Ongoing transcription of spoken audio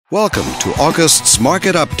Welcome to August's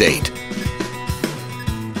Market Update.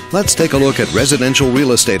 Let's take a look at residential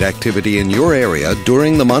real estate activity in your area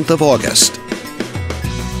during the month of August.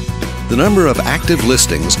 The number of active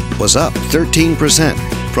listings was up 13%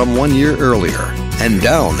 from 1 year earlier and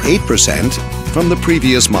down 8% from the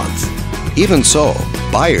previous month. Even so,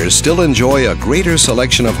 buyers still enjoy a greater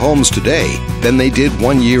selection of homes today than they did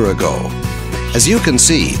 1 year ago. As you can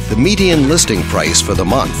see, the median listing price for the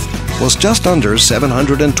month was just under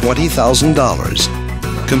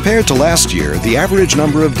 $720,000. Compared to last year, the average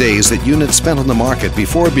number of days that units spent on the market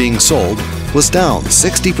before being sold was down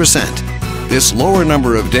 60%. This lower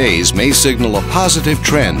number of days may signal a positive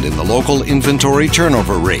trend in the local inventory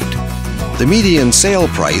turnover rate. The median sale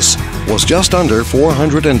price was just under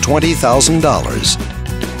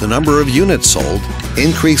 $420,000. The number of units sold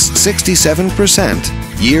increased 67%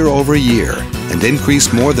 year over year and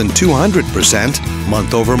increased more than 200%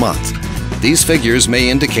 month over month. These figures may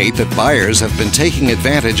indicate that buyers have been taking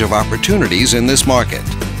advantage of opportunities in this market.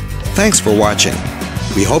 Thanks for watching.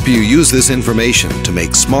 We hope you use this information to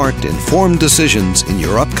make smart, informed decisions in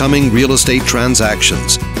your upcoming real estate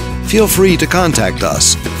transactions. Feel free to contact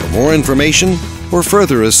us for more information or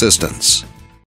further assistance.